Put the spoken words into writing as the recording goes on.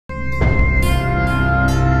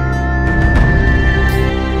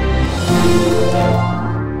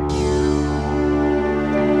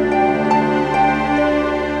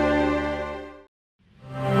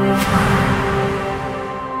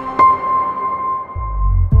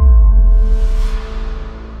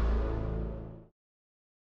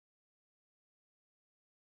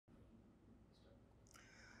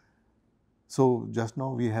So just now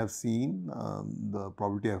we have seen the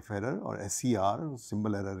probability of error or SER,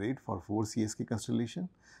 symbol error rate, for 4 CSK constellation.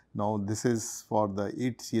 Now this is for the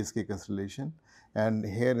 8 CSK constellation, and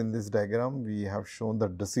here in this diagram we have shown the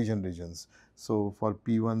decision regions. So for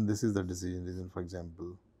P1 this is the decision region, for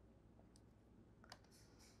example.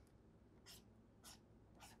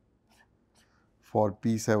 For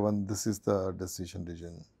P7 this is the decision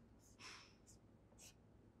region.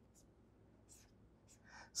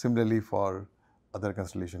 Similarly for other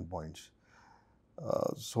constellation points.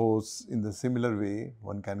 So in the similar way,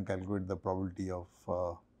 one can calculate the probability of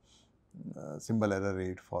symbol error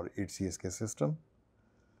rate for 8 CSK system.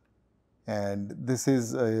 And this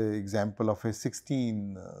is an example of a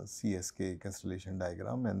 16 CSK constellation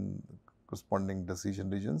diagram and corresponding decision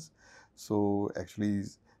regions. So actually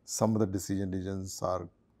some of the decision regions are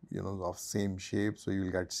of same shape, so you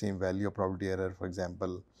will get same value of probability error. For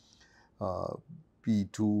example,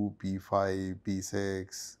 P2, P5,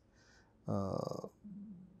 P6.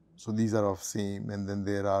 So these are of same, and then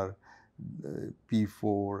there are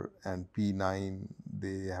P4 and P9,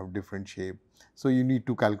 they have different shape. So you need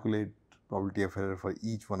to calculate probability of error for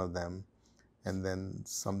each one of them and then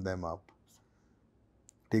sum them up,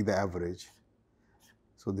 take the average.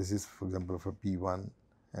 So this is, for example, for P1,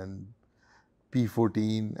 and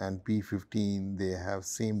P14 and P15, they have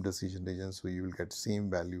same decision region, so you will get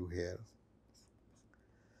same value here,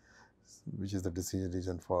 which is the decision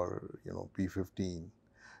region for P15.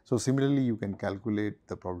 So similarly, you can calculate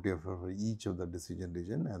the probability of error for each of the decision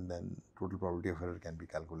region, and then total probability of error can be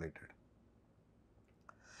calculated.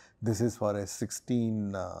 This is for a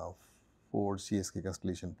 16 4 CSK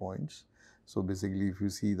constellation points. So basically, if you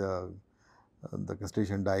see the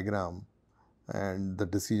constellation diagram, and the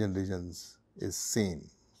decision regions is same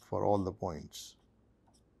for all the points.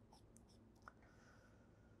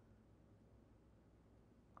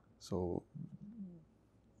 So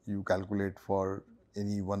you calculate for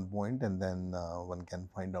any one point, and then one can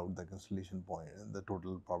find out the constellation point and the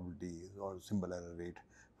total probability or symbol error rate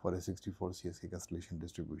for a 64 CSK constellation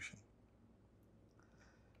distribution.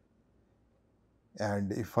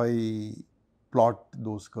 And if I plot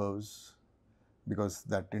those curves, because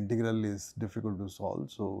that integral is difficult to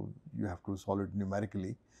solve, so you have to solve it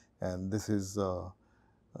numerically, and this is a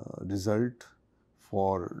result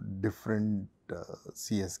for different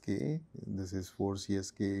CSK. This is 4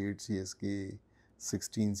 CSK, 8 CSK,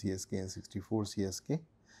 16 CSK and 64 CSK,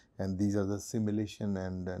 and these are the simulation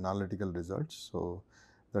and analytical results. So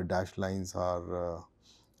the dashed lines are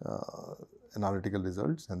analytical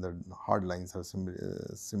results, and the hard lines are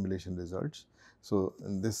simulation results. So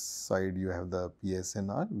in this side you have the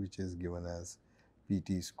PSNR, which is given as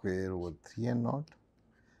PT square over 3n0,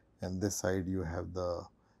 and this side you have the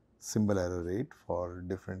symbol error rate for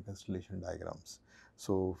different constellation diagrams.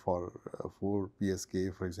 So for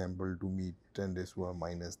PSK, for example, to meet 10 raised to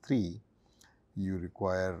minus 3, you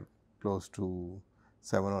require close to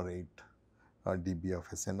 7 or 8 dB of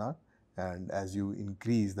SNR. And as you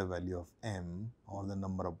increase the value of m, or the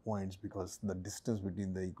number of points, because the distance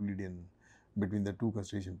between the Euclidean, between the two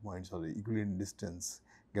constellation points, or the Euclidean distance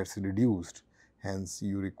gets reduced, hence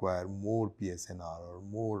you require more PSNR or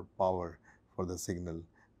more power for the signal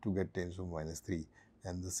to get 10 to minus 3,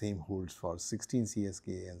 and the same holds for 16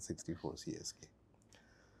 CSK and 64 CSK.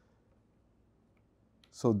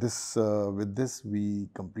 So this with this we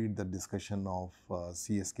complete the discussion of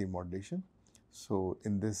CSK modulation. So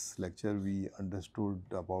in this lecture we understood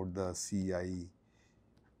about the CIE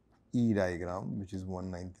diagram, which is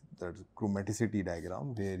that chromaticity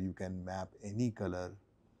diagram, where you can map any color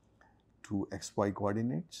to XY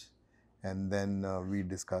coordinates. And then we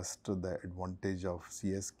discussed the advantage of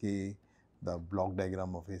CSK, the block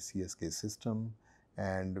diagram of a CSK system,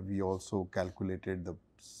 and we also calculated the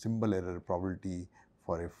symbol error probability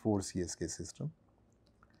for a 4 CSK system,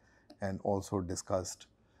 and also discussed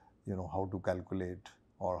how to calculate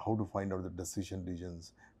or how to find out the decision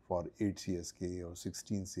regions for 8 CSK or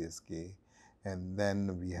 16 CSK. And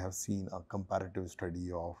then we have seen a comparative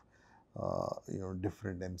study of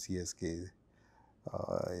different M-CSK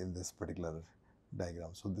in this particular diagram.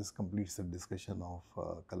 So this completes the discussion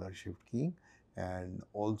of color shift keying, and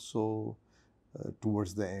also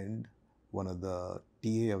towards the end, one of the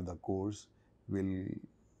TA of the course will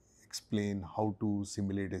explain how to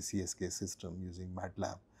simulate a CSK system using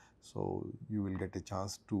MATLAB. So you will get a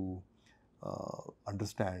chance to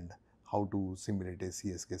understand how to simulate a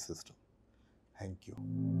CSK system. Thank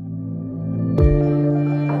you.